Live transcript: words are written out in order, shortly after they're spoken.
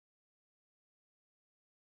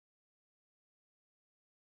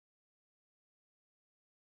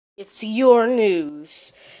It's your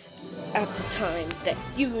news at the time that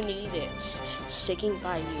you need it, sticking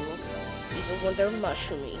by you, even when they're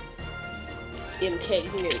mushroomy.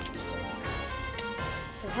 MK News.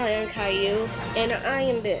 So hi, I'm Caillou, and I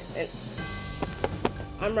am Ben.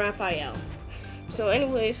 I'm Raphael. So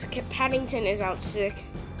anyways, Paddington is out sick,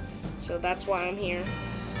 so that's why I'm here.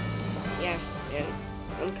 Yeah, and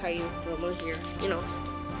I'm Caillou, Romo here, you know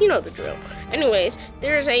the drill. Anyways,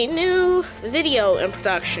 there's a new video in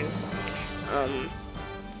production.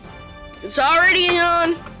 It's already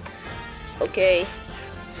on. Okay.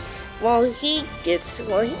 While he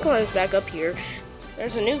climbs back up here,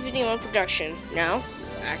 there's a new video in production. Now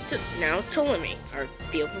to Lemmy, our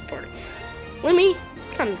field reporter. Lemmy,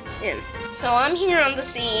 come in. So I'm here on the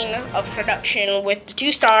scene of production with the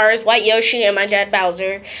two stars, White Yoshi and my dad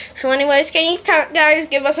Bowser. So anyways, can you guys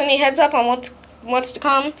give us any heads up on what's to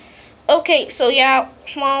come? Okay, so yeah,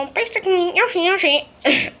 well, basically, Yoshi.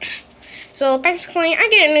 So basically, I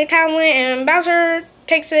get a new tablet and Bowser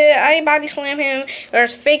takes it, I body slam him.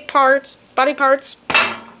 There's fake body parts,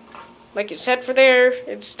 like his head for there.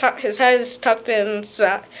 His head is tucked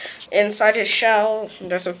inside his shell.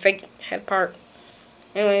 There's a fake head part.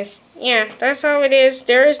 Anyways, yeah, that's how it is.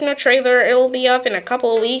 There is no trailer. It will be up in a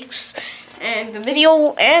couple of weeks. And the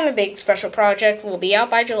video and the big special project will be out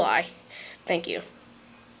by July. Thank you.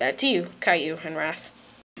 Back to you, Caillou and Raph.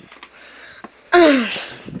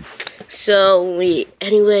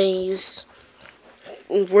 Anyways,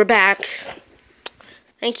 we're back.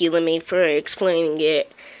 Thank you, Lemmy, for explaining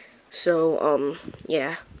it. So,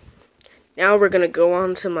 yeah. Now we're gonna go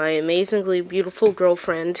on to my amazingly beautiful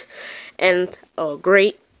girlfriend and a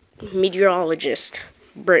great meteorologist,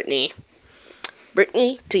 Brittany.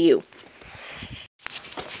 Brittany, to you.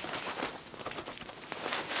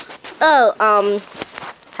 Oh,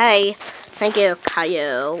 hey. Thank you,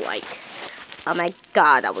 Caillou. Oh my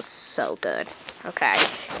god, that was so good. Okay.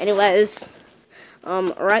 Anyways,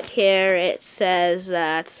 right here it says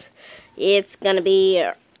that it's gonna be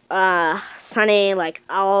sunny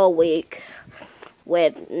all week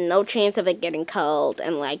with no chance of it getting cold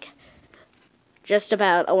and just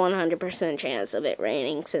about a 100% chance of it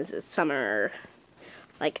raining since it's summer.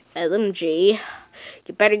 LMG.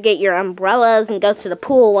 You better get your umbrellas and go to the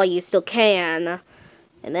pool while you still can,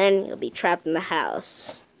 and then you'll be trapped in the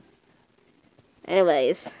house.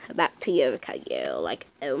 Anyways, back to you, Caillou,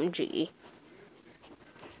 OMG.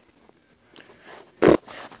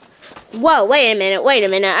 Whoa, wait a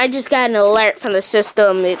minute, I just got an alert from the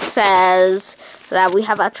system. It says that we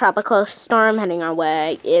have a tropical storm heading our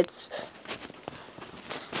way. It's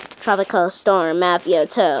Tropical Storm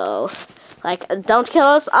Mafioto. Don't kill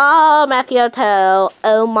us all, Mafioto.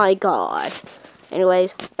 Oh my god.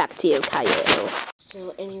 Anyways, back to you, Caillou.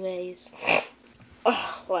 So anyways,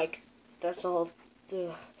 that's all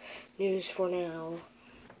the news for now.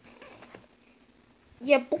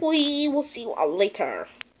 Yeah, boy, we'll see you all later.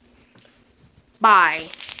 Bye.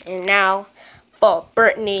 And now, for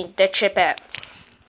Brittany the Chipette.